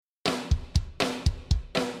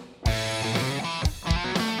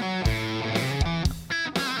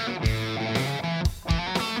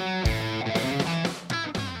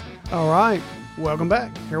right, welcome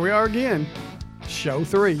back. Here we are again, show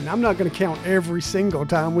 3. Now, I'm not going to count every single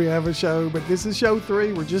time we have a show, but this is show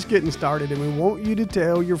 3. We're just getting started, and we want you to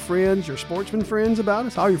tell your friends, your sportsman friends about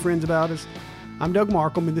us, all your friends about us. I'm Doug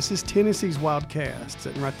Markham, and this is Tennessee's Wildcast.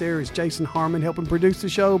 Sitting right there is Jason Harmon helping produce the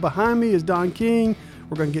show. Behind me is Don King.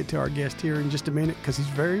 We're going to get to our guest here in just a minute because he's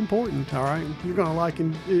very important, all right? You're going to like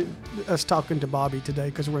us talking to Bobby today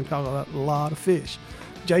because we're going to talk about a lot of fish.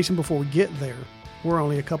 Jason, before we get there, we're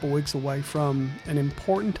only a couple weeks away from an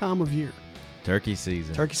important time of year. Turkey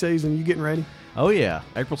season. Turkey season. You getting ready? Oh, yeah.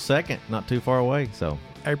 April 2nd, not too far away. So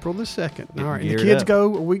April the 2nd. All right. And the geared kids up.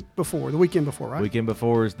 go the weekend before, right? Weekend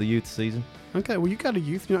before is the youth season. Okay. Well, you got a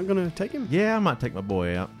youth. You're not going to take him? Yeah, I might take my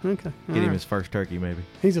boy out. Okay. Get him his first turkey, maybe.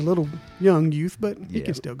 He's a little young youth, but he Yeah.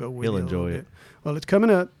 can still go with He'll you a little enjoy bit. it. Well, it's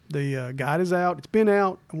coming up. The guide is out. It's been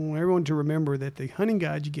out. I want everyone to remember that the hunting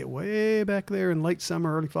guide you get way back there in late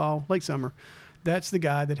summer, that's the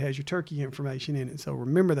guide that has your turkey information in it. So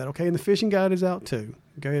remember that, okay? And the fishing guide is out too.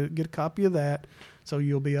 Get a copy of that so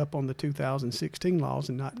you'll be up on the 2016 laws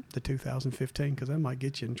and not the 2015 because that might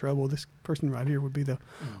get you in trouble. This person right here would be the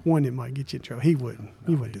one that might get you in trouble. He wouldn't.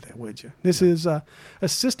 You wouldn't do that, would you? This is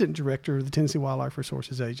Assistant Director of the Tennessee Wildlife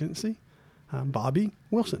Resources Agency, Bobby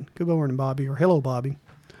Wilson. Good morning, Bobby, or hello, Bobby.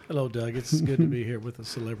 Hello, Doug. It's good to be here with a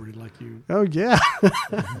celebrity like you. Oh, yeah.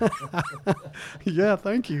 Yeah,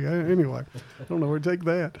 thank you. Anyway, I don't know where to take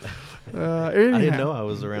that. I didn't know I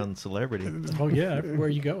was around celebrity. Oh, yeah. Everywhere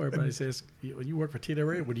you go, everybody says, you work for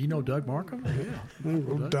TWA. Well, do you know Doug Markham? Yeah.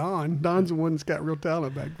 Well, Don's the one that's got real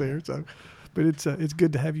talent back there. So, but it's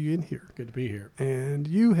good to have you in here. Good to be here. And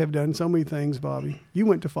you have done so many things, Bobby. You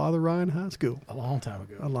went to Father Ryan High School. A long time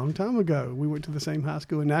ago. A long time ago. We went to the same high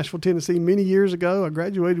school in Nashville, Tennessee many years ago. I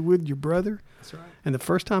graduated with your brother. That's right. And the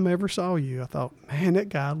first time I ever saw you, I thought, man, that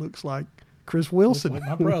guy looks like Chris Wilson. Looks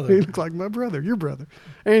like my brother. He looks like my brother, your brother.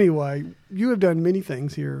 Anyway, you have done many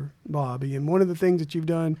things here, Bobby. And one of the things that you've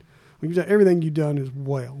done, everything you've done as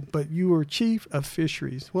well. But you were chief of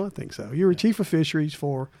fisheries. Well, I think so. You were chief of fisheries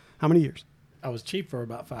for how many years? I was chief for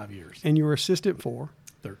about 5 years. And you were assistant for?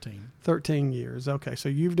 13. 13 years. Okay, so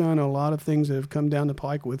you've done a lot of things that have come down the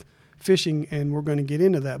pike with fishing, and we're going to get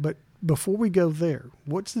into that. But before we go there,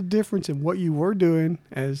 what's the difference in what you were doing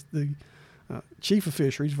as the chief of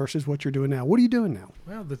fisheries versus what you're doing now? What are you doing now?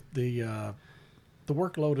 Well, the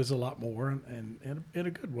workload is a lot more, and in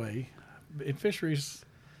a good way. In fisheries,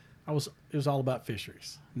 it was all about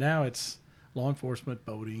fisheries. Now it's law enforcement,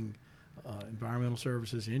 boating, environmental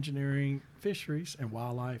services, engineering, fisheries, and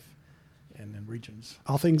wildlife, and then regions.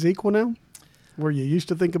 All things equal now? Where you used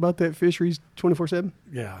to think about that fisheries 24/7?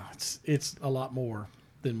 Yeah, it's a lot more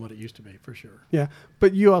than what it used to be, for sure. Yeah,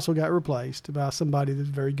 but you also got replaced by somebody that's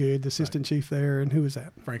very good, the assistant chief there, and who is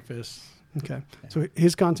that? Frank Fiss. Okay, so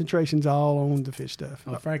his concentration's all on the fish stuff.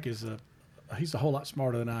 Frank is he's a whole lot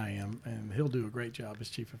smarter than I am, and he'll do a great job as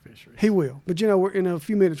chief of fisheries. He will. But, we're, in a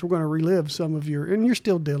few minutes, we're going to relive some of and you're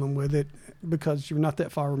still dealing with it because you're not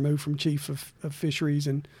that far removed from chief of fisheries,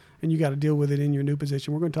 and you got to deal with it in your new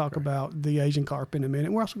position. We're going to talk about the Asian carp in a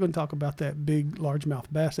minute. We're also going to talk about that big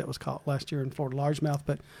largemouth bass that was caught last year in Florida largemouth.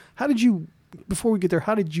 But before we get there,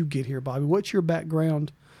 how did you get here, Bobby? What's your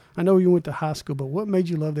background? I know you went to high school, but what made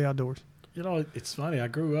you love the outdoors? It's funny. I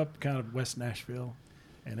grew up kind of West Nashville,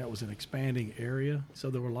 and that was an expanding area.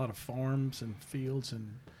 So there were a lot of farms and fields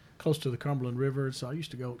and close to the Cumberland River. So I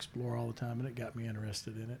used to go explore all the time, and it got me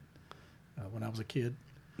interested in it when I was a kid.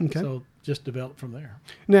 Okay. So just developed from there.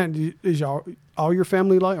 Now, is all your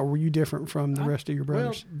family like, or were you different from the rest of your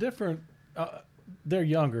brothers? Well, different. They're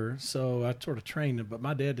younger, so I sort of trained them. But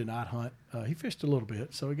my dad did not hunt. He fished a little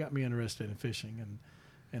bit, so he got me interested in fishing.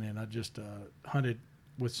 And then I just hunted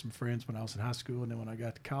with some friends when I was in high school. And then when I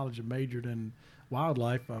got to college and majored in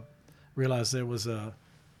wildlife, I realized there was a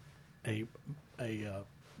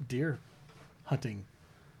deer hunting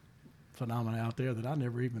phenomena out there that I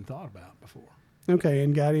never even thought about before. Okay,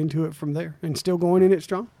 and got into it from there, and still going in it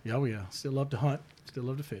strong? Oh, yeah. Still love to hunt. Still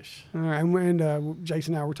love to fish. All right, and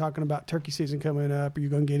Jason and I were talking about turkey season coming up. Are you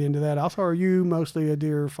going to get into that? Also, are you mostly a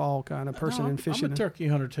deer fall kind of person in fishing? I'm a turkey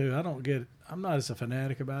hunter, too. I'm not as a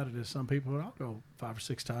fanatic about it as some people. I'll go 5 or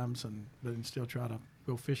 6 times and then still try to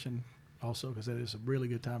go fishing also, because that is a really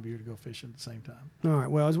good time of year to go fishing at the same time. All right.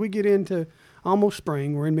 Well, as we get into almost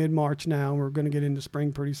spring, we're in mid-March now. We're going to get into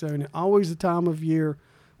spring pretty soon. Always the time of year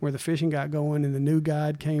where the fishing got going and the new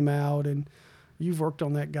guide came out, and you've worked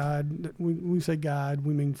on that guide. When we say guide,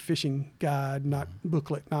 we mean fishing guide, not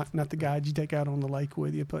booklet, not the guide you take out on the lake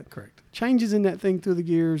with you. But correct. Changes in that thing through the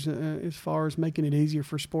years as far as making it easier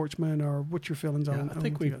for sportsmen, or what's your feelings on? I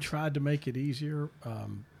think we've tried to make it easier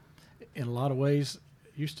in a lot of ways.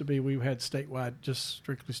 used to be we had statewide, just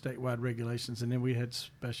strictly statewide regulations, and then we had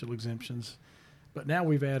special exemptions. But now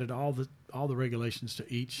we've added all the regulations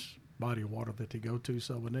to each body of water that they go to.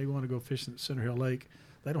 So when they want to go fishing at Center Hill Lake,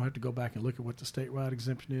 they don't have to go back and look at what the statewide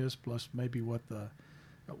exemption is, plus maybe what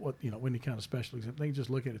any kind of special exemption. They can just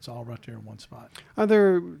look at it. It's all right there in one spot.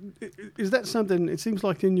 Is that something, it seems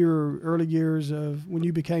like in your early years of when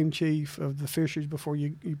you became chief of the fisheries before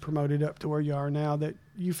you promoted up to where you are now, that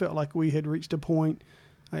you felt like we had reached a point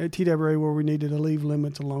at TWA where we needed to leave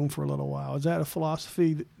limits alone for a little while? Is that a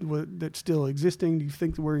philosophy that's still existing? Do you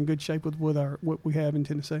think that we're in good shape with what we have in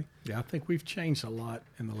Tennessee? Yeah, I think we've changed a lot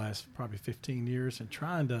in the last probably 15 years, and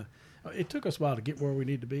it took us a while to get where we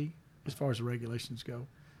need to be as far as the regulations go.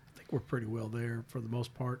 I think we're pretty well there for the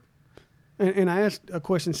most part. And I asked a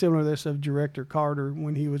question similar to this of Director Carter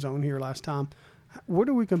when he was on here last time. Where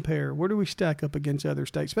do we compare? Where do we stack up against other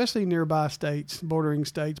states, especially nearby states, bordering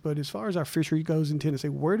states? But as far as our fishery goes in Tennessee,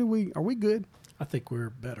 are we good? I think we're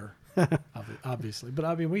better, obviously.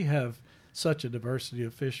 But, we have such a diversity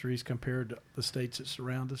of fisheries compared to the states that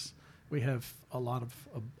surround us. We have a lot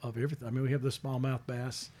of everything. We have the smallmouth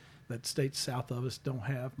bass that states south of us don't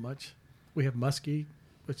have much. We have muskie,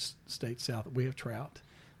 which states south. We have trout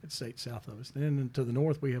that states south of us. And then to the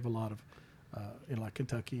north, we have a lot of, in like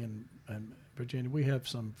Kentucky and Virginia, we have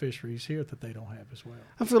some fisheries here that they don't have as well.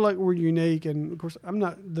 I feel like we're unique, and of course, I'm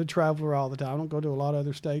not the traveler all the time. I don't go to a lot of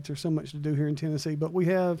other states. There's so much to do here in Tennessee, but we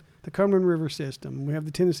have the Cumberland River system, we have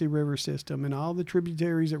the Tennessee River system, and all the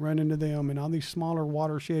tributaries that run into them, and all these smaller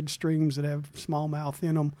watershed streams that have smallmouth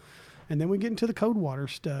in them. And then we get into the cold water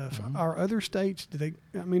stuff. Mm-hmm. Our other states,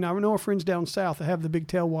 I know our friends down south that have the big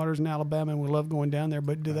tailwaters in Alabama, and we love going down there,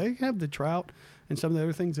 but do they have the trout and some of the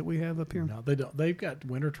other things that we have up here? No, they don't. They've got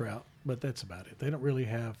winter trout, but that's about it. They don't really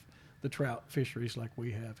have the trout fisheries like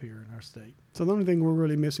we have here in our state. So the only thing we're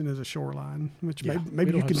really missing is a shoreline, which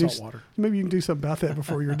maybe you can do something about that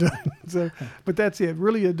before you're done. So, but that's it.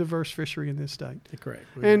 Really a diverse fishery in this state. Correct.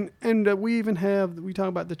 And we even we talk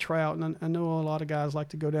about the trout, and I know a lot of guys like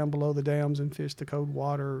to go down below the dams and fish the cold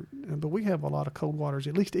water, but we have a lot of cold waters,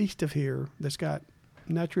 at least east of here, that's got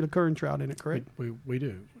naturally occurring trout in it, correct? We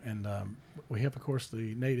do. And we have, of course,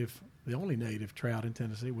 the only native trout in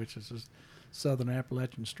Tennessee, which is a southern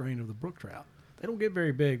Appalachian strain of the brook trout. They don't get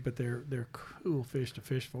very big, but they're cool fish to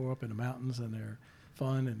fish for up in the mountains, and they're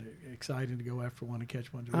fun and exciting to go after one and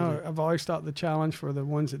catch one. I've always thought the challenge for the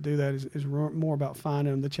ones that do that is more about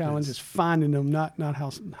finding them. The challenge is finding them, not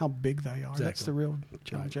how big they are. Exactly. That's the real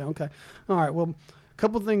challenge. Right. Okay. All right. Well, a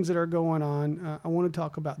couple of things that are going on. I want to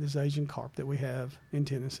talk about this Asian carp that we have in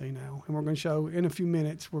Tennessee now. And we're going to show in a few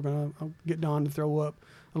minutes, I'll get Don to throw up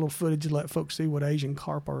a little footage to let folks see what Asian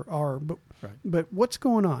carp are. But what's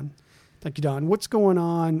going on? Thank you, Don. What's going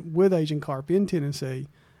on with Asian carp in Tennessee,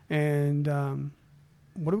 and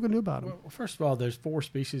what are we going to do about them? Well, first of all, there's 4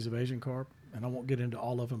 species of Asian carp, and I won't get into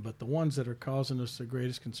all of them, but the ones that are causing us the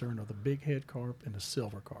greatest concern are the big head carp and the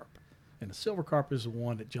silver carp. And the silver carp is the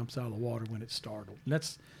one that jumps out of the water when it's startled.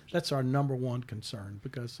 And that's our number one concern,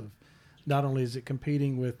 because of not only is it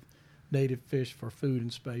competing with native fish for food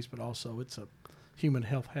and space, but also it's a human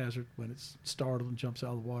health hazard when it's startled and jumps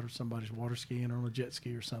out of the water. Somebody's water skiing or on a jet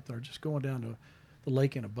ski or something, or just going down to the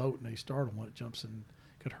lake in a boat and they startle when it jumps in.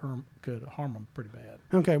 Could harm them pretty bad.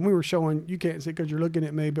 Okay, we were showing, you can't see because you're looking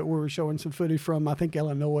at me, but we were showing some footage from, I think,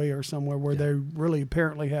 Illinois or somewhere where they really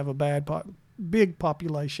apparently have a big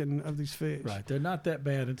population of these fish. Right. They're not that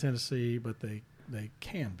bad in Tennessee, but they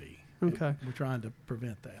can be. Okay. We're trying to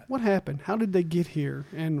prevent that. What happened? How did they get here,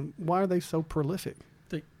 and why are they so prolific?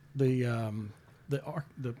 The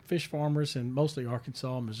fish farmers in mostly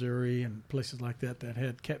Arkansas, Missouri, and places like that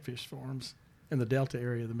had catfish farms in the Delta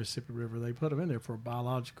area of the Mississippi River, they put them in there for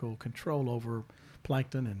biological control over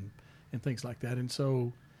plankton and things like that. And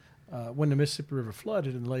so when the Mississippi River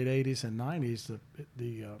flooded in the late 80s and 90s,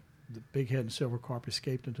 the big head and silver carp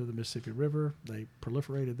escaped into the Mississippi River. They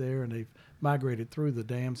proliferated there, and they've migrated through the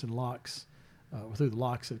dams and locks, through the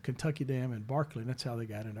locks at Kentucky Dam and Barkley, and that's how they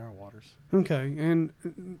got into our waters. Okay, and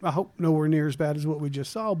I hope nowhere near as bad as what we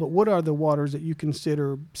just saw, but what are the waters that you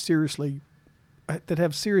consider that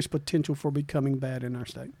have serious potential for becoming bad in our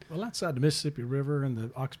state? Well, outside the Mississippi River and the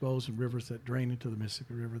oxbows and rivers that drain into the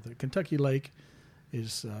Mississippi River, the Kentucky Lake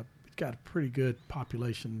is got a pretty good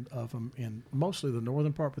population of them in mostly the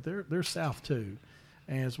northern part, but they're south too,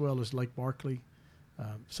 as well as Lake Barkley.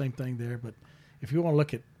 Same thing there. But if you want to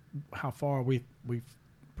look at how far we've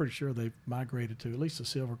pretty sure they've migrated to, at least the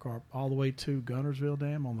silver carp, all the way to Gunnersville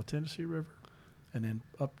Dam on the Tennessee River, and then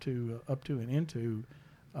up to and into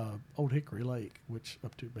Old Hickory Lake, which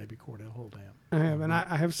up to Baby Cordell Hole Dam. I have, and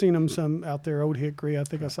I have seen them some out there, Old Hickory. I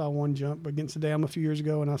think I saw one jump against the dam a few years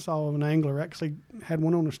ago, and I saw an angler actually had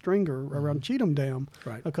one on a stringer around Cheatham Dam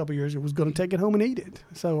a couple of years ago. Was going to take it home and eat it.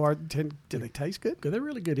 So do they taste good? They're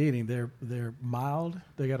really good eating. They're mild.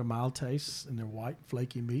 They got a mild taste, and they're white,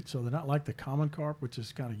 flaky meat. So they're not like the common carp, which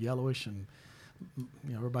is kind of yellowish, and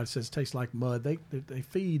everybody says it tastes like mud. They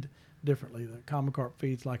feed differently. The common carp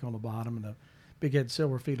feeds like on the bottom, and the big-head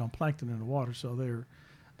silver feed on plankton in the water. So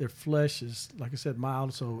their flesh is, like I said,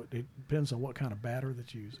 mild. So it depends on what kind of batter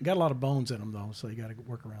that you use. Got a lot of bones in them though, so you got to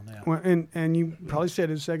work around that. Well, and you probably said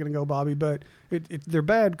it a second ago, Bobby, but they're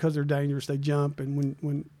bad because they're dangerous. They jump, and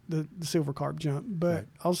when the silver carp jump, but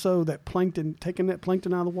also that plankton, taking that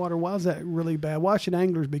plankton out of the water. Why is that really bad? Why should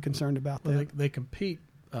anglers be concerned about that? They compete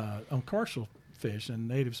on commercial fish and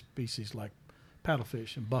native species like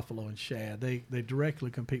paddlefish and buffalo and shad. They directly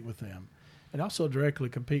compete with them, and also directly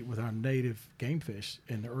compete with our native game fish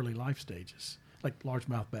in the early life stages, like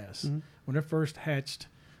largemouth bass. Mm-hmm. When they're first hatched,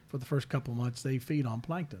 for the first couple of months, they feed on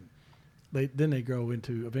plankton. Then they grow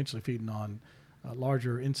into eventually feeding on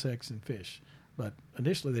larger insects and fish. But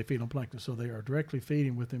initially they feed on plankton, so they are directly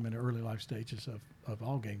feeding with them in the early life stages of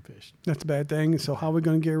all game fish. That's a bad thing. So how are we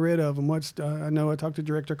going to get rid of them? I know I talked to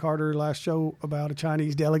Director Carter last show about a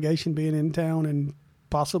Chinese delegation being in town and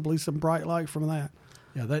possibly some bright light from that.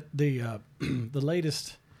 Yeah, that the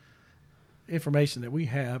latest information that we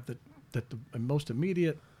have that the most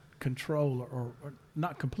immediate control or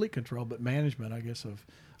not complete control, but management, I guess, of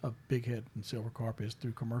bighead and silver carp is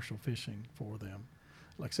through commercial fishing for them.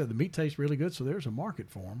 Like I said, the meat tastes really good, so there's a market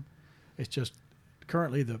for them. It's just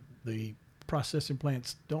currently the processing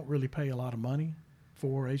plants don't really pay a lot of money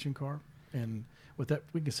for Asian carp, and with that,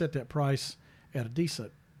 we can set that price at a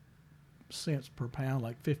decent cents per pound,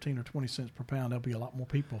 like 15 or 20 cents per pound. There'll be a lot more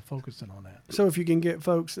people focusing on that. So if you can get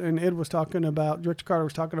folks, and Ed was talking about, Director Carter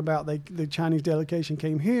was talking about the Chinese delegation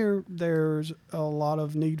came here, there's a lot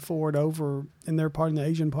of need for it over in their part, in the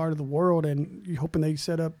Asian part of the world, and you're hoping they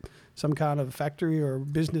set up some kind of factory or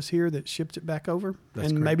business here that ships it back over. That's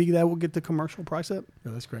and correct. Maybe that will get the commercial price up.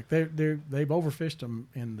 Yeah, that's correct. They've overfished them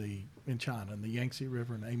in China, in the Yangtze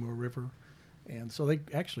River and the Amur River, and so they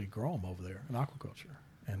actually grow them over there in aquaculture.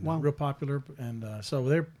 And real popular, and so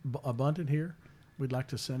they're abundant here. We'd like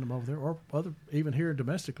to send them over there, or even here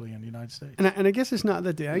domestically in the United States. And I guess it's not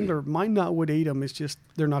that the angler might not would eat them; it's just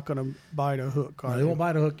they're not going to bite a hook. No, they won't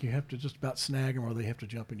bite a hook. You have to just about snag them, or they have to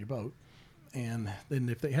jump in your boat. And then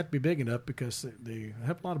if they have to be big enough, because they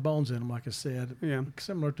have a lot of bones in them, like I said,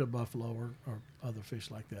 similar to a buffalo or other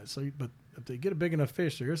fish like that. So, but if they get a big enough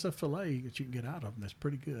fish, there is a fillet that you can get out of them that's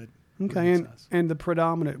pretty good. Okay, and the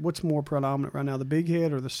predominant, what's more predominant right now, the big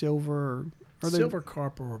head or the silver? Or silver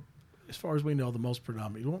carp are, as far as we know, the most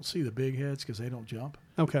predominant. You won't see the big heads because they don't jump.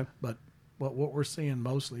 Okay. But what we're seeing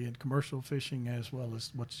mostly in commercial fishing, as well as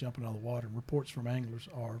what's jumping out of the water, and reports from anglers,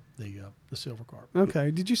 are the silver carp. Okay.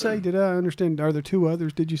 Did I understand, are there two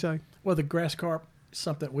others, did you say? Well, the grass carp is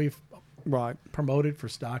something we've promoted for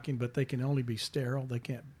stocking, but they can only be sterile. They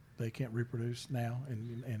can't reproduce now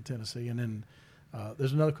in Tennessee. And then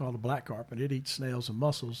there's another called the black carp, and it eats snails and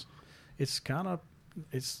mussels. It's kind of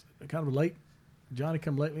late, Johnny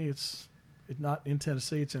come lately. It's not in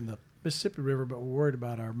Tennessee. It's in the Mississippi River, but we're worried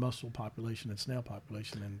about our mussel population and snail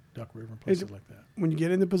population in Duck River and places like that. When you get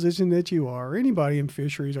in the position that you are, anybody in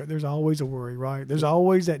fisheries, there's always a worry, right? There's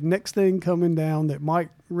always that next thing coming down that might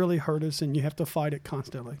really hurt us, and you have to fight it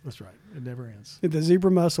constantly. That's right. It never ends. The zebra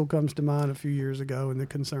mussel comes to mind a few years ago and the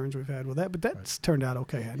concerns we've had with that, but that's turned out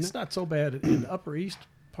okay, hasn't it? It's not so bad. In the upper east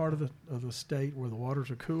part of the state where the waters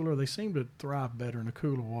are cooler, they seem to thrive better in the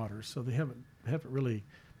cooler waters, so they haven't really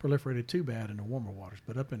proliferated too bad in the warmer waters.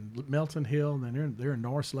 But up in Melton Hill, and then they're in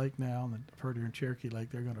Norris Lake now, and I've heard they're in Cherokee Lake.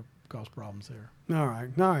 They're going to cause problems there. All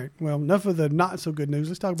right. Well, enough of the not so good news.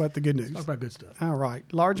 Let's talk about the good news. Talk about good stuff. All right.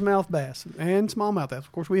 Largemouth bass and smallmouth bass.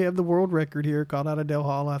 Of course, we have the world record here, caught out of Dale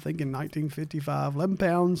Hall, I think, in 1955, 11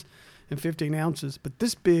 pounds and 15 ounces. But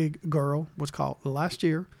this big girl was caught last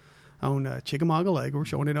year on Chickamauga Lake. We're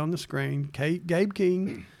showing it on the screen. Gabe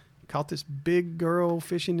King caught this big girl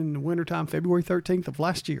fishing in the wintertime, February 13th of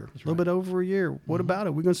last year. That's a little bit over a year. What about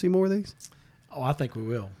it? We're going to see more of these? Oh, I think we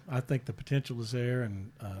will. I think the potential is there,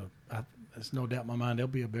 and there's no doubt in my mind there'll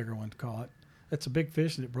be a bigger one caught. That's a big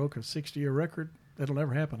fish, and it broke a 60-year record. That'll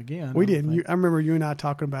never happen again. We didn't. I remember you and I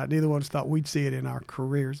talking about it. Neither one of us thought we'd see it in our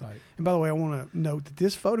careers. Right. And by the way, I want to note that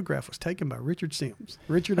this photograph was taken by Richard Sims.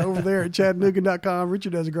 Richard over there at Chattanooga.com.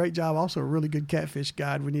 Richard does a great job. Also a really good catfish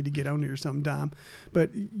guide. We need to get on here sometime.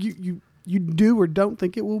 But you do or don't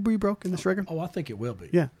think it will be broken, this record? Oh, I think it will be.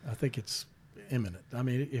 Yeah. I think it's imminent. I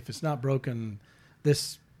mean, if it's not broken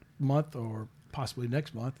this month or possibly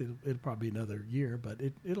next month. It'll probably be another year, but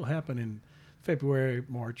it'll happen in February,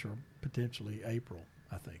 March, or potentially April.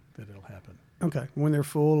 I think that it'll happen. Okay, when they're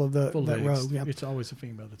full of that roe. Yeah. It's always a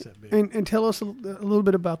female that's that big. And tell us a little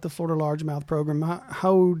bit about the Florida Largemouth program.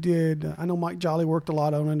 How did I know Mike Jolly worked a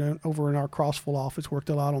lot on it over in our Crossville office, worked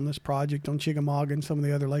a lot on this project on Chickamauga and some of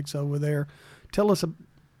the other lakes over there. Tell us,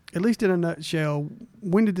 at least in a nutshell,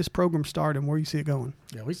 when did this program start and where you see it going?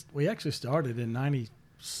 Yeah, we actually started in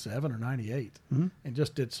 97 or 98 and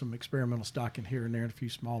just did some experimental stocking here and there in a few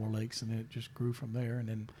smaller lakes, and then it just grew from there. And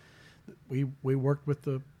then we worked with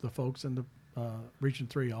the folks in the Region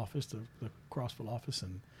 3 office, the Crossville office,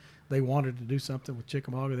 and they wanted to do something with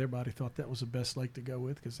Chickamauga. Everybody thought that was the best lake to go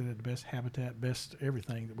with because it had the best habitat, best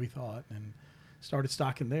everything that we thought, and started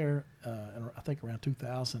stocking there, I think around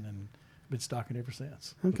 2000, and been stocking ever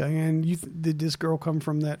since. Okay, and did this girl come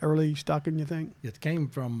from that early stocking, you think? It came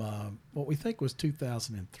from what we think was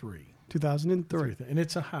 2003. 2003. And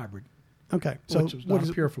it's a hybrid. Okay, so which is not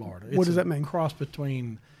a pure Florida. What does that mean? Cross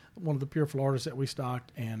between one of the pure Floridas that we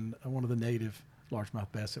stocked and one of the native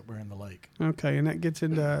largemouth bass that were in the lake. Okay, and that gets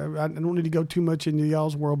into, I don't need to go too much into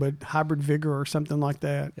y'all's world, but hybrid vigor or something like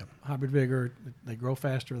that. Yeah, hybrid vigor. They grow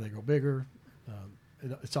faster, they grow bigger.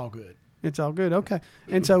 It's all good. It's all good. Okay.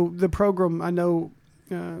 And so the program, I know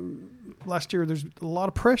last year there's a lot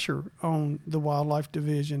of pressure on the wildlife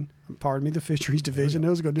division, the fisheries division. I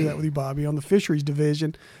was going to do that with you, Bobby, on the fisheries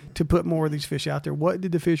division to put more of these fish out there. What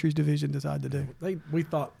did the fisheries division decide to do? We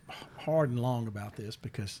thought hard and long about this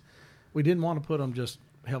because we didn't want to put them just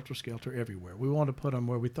helter-skelter everywhere. We wanted to put them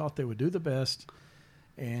where we thought they would do the best,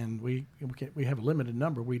 and we have a limited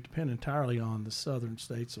number. We depend entirely on the southern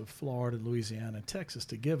states of Florida, Louisiana, and Texas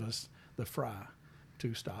to give us the fry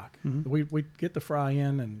to stock. Mm-hmm. We get the fry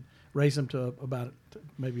in and raise them to about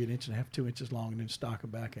maybe 1.5 inches, 2 inches long, and then stock them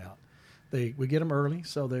back out. We get them early,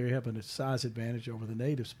 so they have a size advantage over the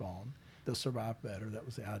native spawn. They'll survive better. That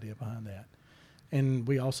was the idea behind that. And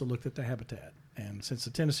we also looked at the habitat. And since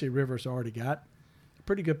the Tennessee River's already got a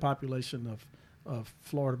pretty good population of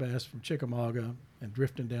Florida bass from Chickamauga and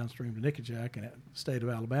drifting downstream to Nickajack, and the state of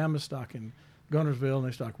Alabama stocking Gunnersville, and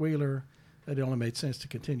they stock Wheeler, it only made sense to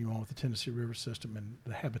continue on with the Tennessee River system and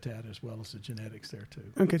the habitat as well as the genetics there too.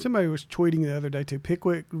 Okay, somebody was tweeting the other day too.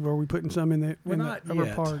 Pickwick, were we putting some in the upper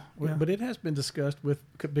yet, part? Yeah. But it has been discussed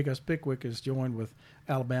because Pickwick is joined with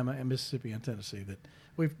Alabama and Mississippi and Tennessee that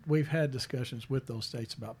we've had discussions with those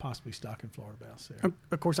states about possibly stocking Florida bass there.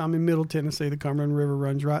 Of course, I'm in Middle Tennessee. The Cumberland River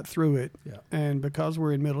runs right through it. Yeah. And because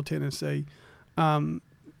we're in Middle Tennessee,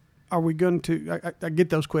 are we going to, I get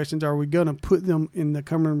those questions, are we going to put them in the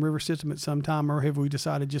Cumberland River system at some time, or have we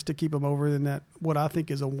decided just to keep them over in that, what I think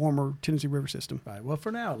is a warmer Tennessee River system? Right. Well,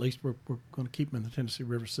 for now, at least, we're going to keep them in the Tennessee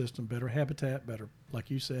River system. Better habitat, better, like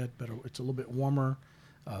you said, better. It's a little bit warmer.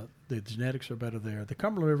 The genetics are better there. The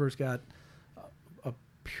Cumberland River's got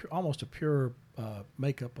almost a pure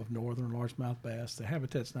makeup of northern largemouth bass. The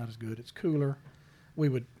habitat's not as good. It's cooler.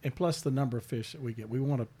 And plus the number of fish that we get. We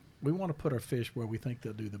want to put our fish where we think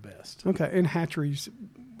they'll do the best. Okay, and hatcheries,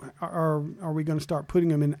 are we going to start putting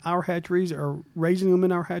them in our hatcheries or raising them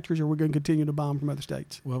in our hatcheries, or are we going to continue to buy them from other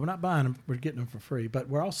states? Well, we're not buying them. We're getting them for free. But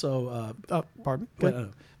we're also pardon.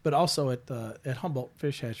 But also at Humboldt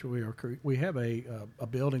Fish Hatchery, we have a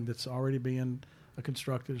building that's already being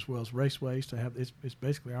constructed as well as raceways to have. It's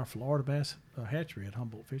basically our Florida bass hatchery at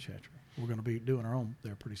Humboldt Fish Hatchery. We're going to be doing our own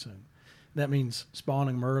there pretty soon. That means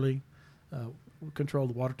spawning them early. Control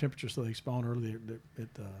the water temperature so they spawn early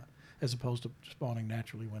as opposed to spawning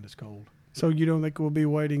naturally when it's cold. So you don't think we'll be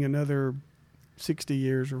waiting another 60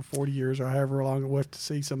 years or 40 years or however long it was to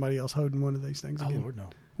see somebody else holding one of these things again? Oh, Lord, no.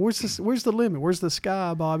 Where's the limit? Where's the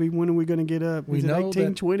sky, Bobby? When are we going to get up? Is it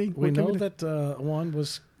 18, 20? We know that one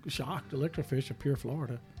was shocked, electrofish of pure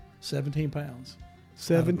Florida, 17 pounds.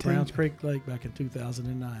 17? Browns Creek Lake back in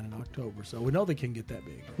 2009 in October. So we know they can get that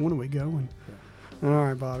big. When are we going? Yeah. All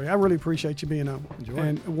right, Bobby. I really appreciate you being on. Enjoy.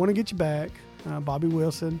 And I want to get you back. Bobby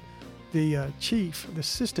Wilson, the chief, the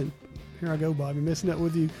assistant. Here I go, Bobby, messing up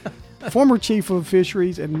with you. Former chief of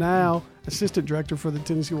fisheries and now assistant director for the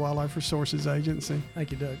Tennessee Wildlife Resources Agency.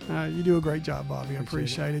 Thank you, Doug. You do a great job, Bobby. I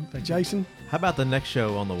appreciate it. Jason? How about the next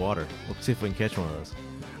show on the water? We'll see if we can catch one of those.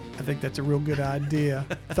 I think that's a real good idea.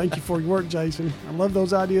 Thank you for your work, Jason. I love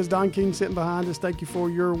those ideas. Don King sitting behind us. Thank you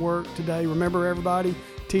for your work today. Remember, everybody,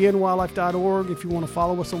 tnwildlife.org. If you want to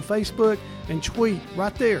follow us on Facebook and tweet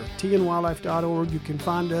right there, tnwildlife.org. You can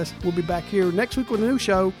find us. We'll be back here next week with a new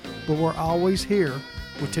show, but we're always here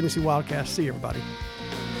with Tennessee Wildcast. See you, everybody.